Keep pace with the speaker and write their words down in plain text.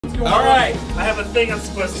All right. I have a thing I'm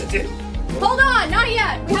supposed to do. Hold on, not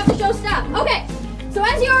yet. We have to show stuff. Okay, so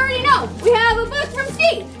as you already know, we have a book from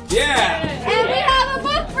Steve. Yeah. And we have a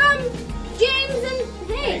book from James and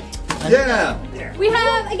Hank. Yeah. We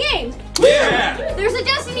have a game. Yeah. There's a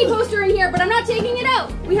Destiny poster in here, but I'm not taking it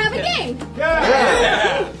out. We have a game.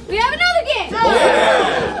 Yeah. We have another game.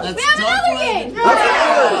 Yeah. We have another game.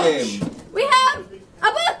 Game. We have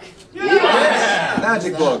a book. Yeah.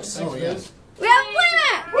 Magic books. Oh, yes. We have a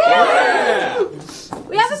playmat. Yeah.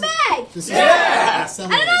 We have a bag. Yeah.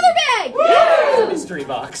 And another bag. Mystery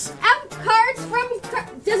box. And cards from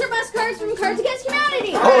Desert Bus cards from Cards Against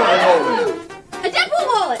Humanity. Oh, A Deadpool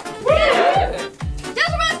wallet.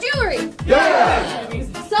 Desert Bus jewelry. yeah.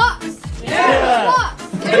 Socks. Yeah. Socks.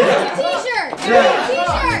 T-shirt.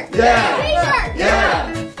 T-shirt. Yeah. T-shirt.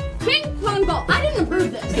 Yeah. Ping pong ball. I didn't approve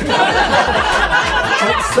this.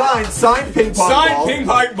 Signed ping pong Signed ball. ping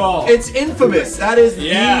pong ball. It's infamous. That is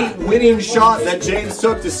Yeah. the winning shot that James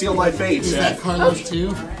took to seal my fate. Is that Carlos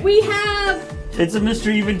too? We have It's a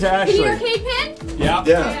mystery even to Penny Ashley. Arcade pin. Yeah.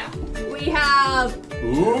 Yeah. We have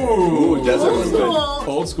Ooh. Desert old Bus pin. school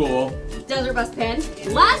Old school. Desert Bus pin.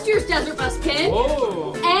 Last year's Desert Bus pin.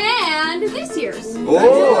 Oh. And this year's.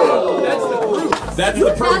 Oh. That's the proof. That's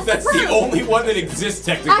the That's the proof. only one that exists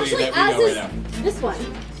technically Actually, that we as know right is now. this one.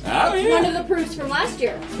 Oh yeah. One of the proofs from last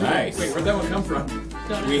year. Nice. Wait, where'd that one come from?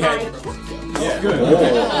 We had. Yeah. Good.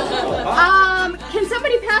 Can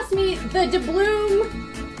somebody pass me the doubloon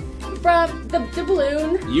from the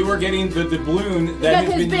doubloon You are getting the doubloon that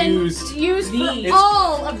has been used. for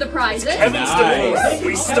all of the prizes? Kevin's Nice. doing.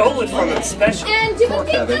 We stole it from him special. And do we think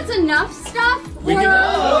Kevin. that's enough stuff? We or can.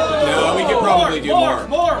 No, we can probably do more.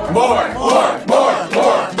 More. More.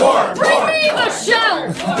 bring me the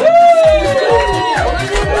shelf?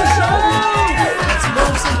 Let's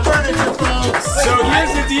move some furniture, folks. So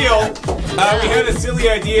here's the deal. We had a silly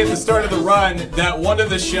idea at the start of the run that one of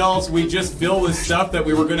the shelves we just fill with stuff that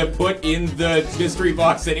we were going to put in the mystery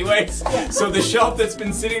box anyways. So the shelf that's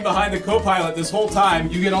been sitting behind the co-pilot this whole time,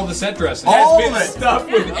 You get all the set dressing. has All been of it.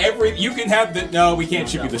 stuffed with every. You can have the. No, we can't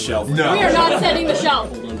ship you the shelf. We are not sending the shelf.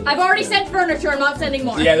 I've already sent furniture. I'm not sending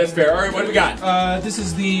more. Yeah, that's fair. All right, what do we got? This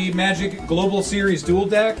is the Magic Global Series dual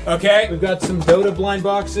deck. Okay. We've got some Dota blind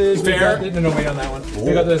boxes. We've Fair. got, no, wait on that one.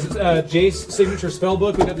 We've got this Jace signature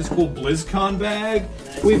spellbook. We've got this cool BlizzCon bag.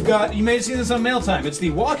 We've got, you may have seen this on Mail Time. It's the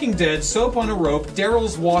Walking Dead soap on a rope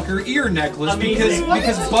Daryl's Walker ear necklace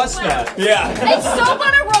because bust that. Yeah. It's soap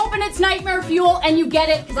on a rope and it's nightmare fuel, and you get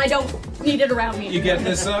it because I don't need it around me. You get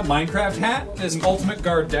this Minecraft hat, this Ultimate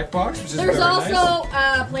Guard deck box, which is There's very also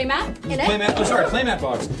nice. a playmat in it. Playmat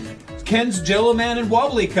box. Ken's Jello Man and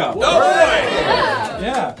Wobbly Cup. Oh boy.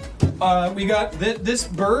 Yeah. We got this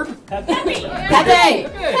burb. Pepe.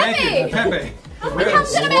 Thank you. Pepe. It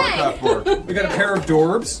comes in a bag. We got a pair of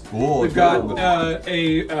Dorbs. Cool, We've got cool.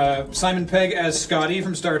 a Simon Pegg as Scotty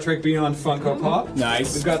from Star Trek Beyond Funko Pop.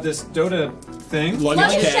 Nice. We've got this Dota thing. Lunch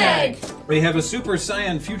Lunch tag. tag. We have a Super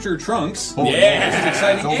Saiyan Future Trunks. Oh, Yeah. This is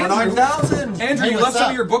exciting. It's over 9,000. Andrew, Hey, you what's left some up?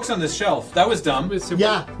 of your books on this shelf. That was dumb.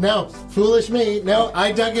 Yeah, no, foolish me. No,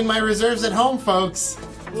 I dug in my reserves at home, folks.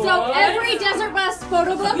 So every Desert Bus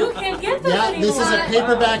photo book. You can't get Yeah, this is a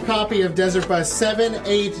paperback copy of Desert Bus 7,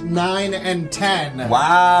 8, 9, and 10.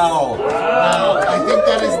 Wow. I think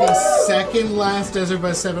that is the second last Desert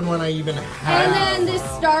Bus 7 one I even have. And then this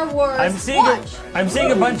Star Wars I'm seeing watch. a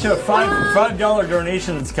bunch of $5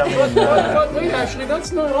 donations coming. But wait, actually,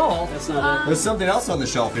 that's not all. That's not There's something else on the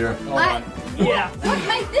shelf here. Yeah. What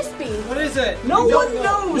might this be? What is it? No one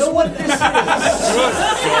knows what this is.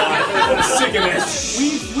 I'm sick of this.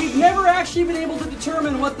 We've never actually been able to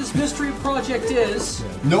determine what this mystery project is,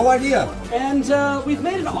 No idea. and we've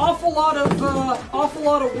made an awful lot of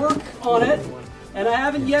work on it, and I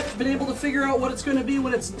haven't yet been able to figure out what it's going to be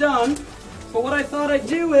when it's done. But what I thought I'd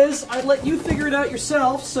do is I'd let you figure it out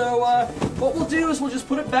yourself. So what we'll do is we'll just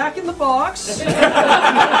put it back in the box.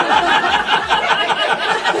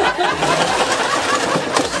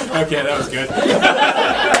 Okay, that was good.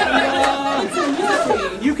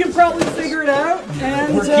 You can probably figure it out,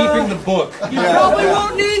 and We're keeping the book. you probably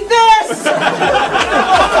won't need this.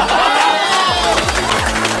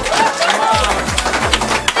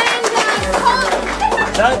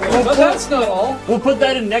 But that's not all. We'll put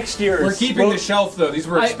that in next year's. We're keeping the shelf though. These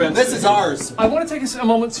were expensive. This is ours. I want to take a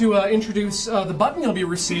moment to introduce the button you'll be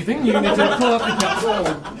receiving. You need to pull up your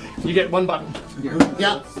phone. You get one button.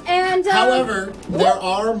 Yeah. And However, there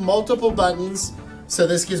are multiple buttons, so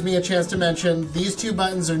this gives me a chance to mention these two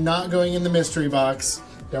buttons are not going in the mystery box.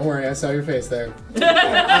 Don't worry, I saw your face there.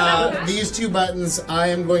 These two buttons I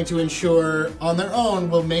am going to ensure on their own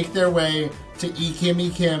will make their way to E. Kim,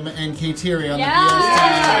 and Kateria on the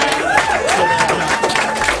Yeah. BST.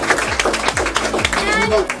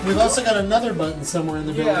 We've also got another button somewhere in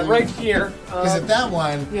the building. Yeah, right here. Is it that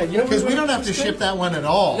one? Yeah, you know because where we don't have to ship that one at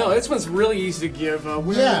all. No, this one's really easy to give.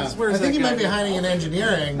 Where Yeah, is I think that he guy? might be hiding in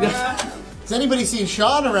engineering. Has anybody seen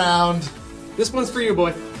Sean around? This one's for you,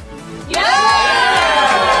 boy. Yeah!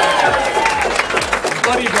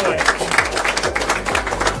 Buddy boy.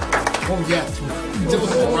 Oh, yeah.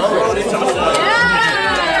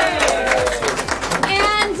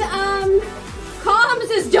 And Combs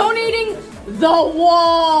is donating the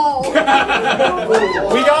wall. We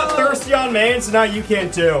got thirsty on Maine, so now you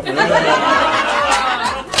can too.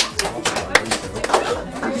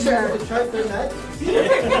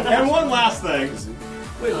 And one last thing.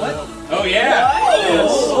 Wait, what? Oh yeah.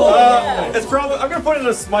 It's probably I'm gonna put it in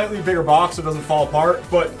a slightly bigger box so it doesn't fall apart.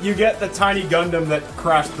 But you get the tiny Gundam that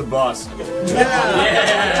crashed the bus.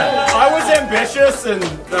 Yeah. I was ambitious and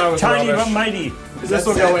that was Tiny rubbish. but mighty. This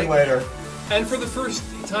will go in later. And for the first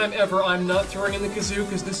time ever, I'm not throwing in the kazoo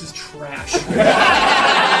because this is trash.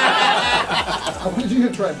 What did you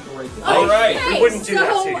try to break it? All right. Okay, We wouldn't do so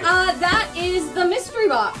that to you. that is the mystery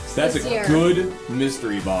box. That's this a year. good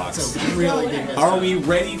mystery box. Really good. Are we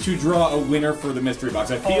ready to draw a winner for the mystery box?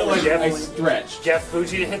 I feel like I definitely. stretched. Jeff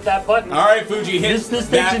Fuji to hit that button. All right, Fuji, hit This takes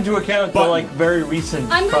that into account the button. like very recent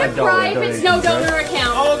I'm gonna $5 cry if it's no donations, donor right?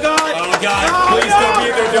 account. Oh god! Oh God! Please don't be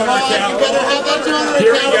their donor You account. better have that donor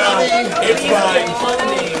Here we account go. ready. It's fine.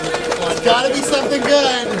 It's gotta be something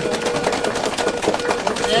good.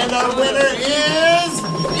 And our winner is...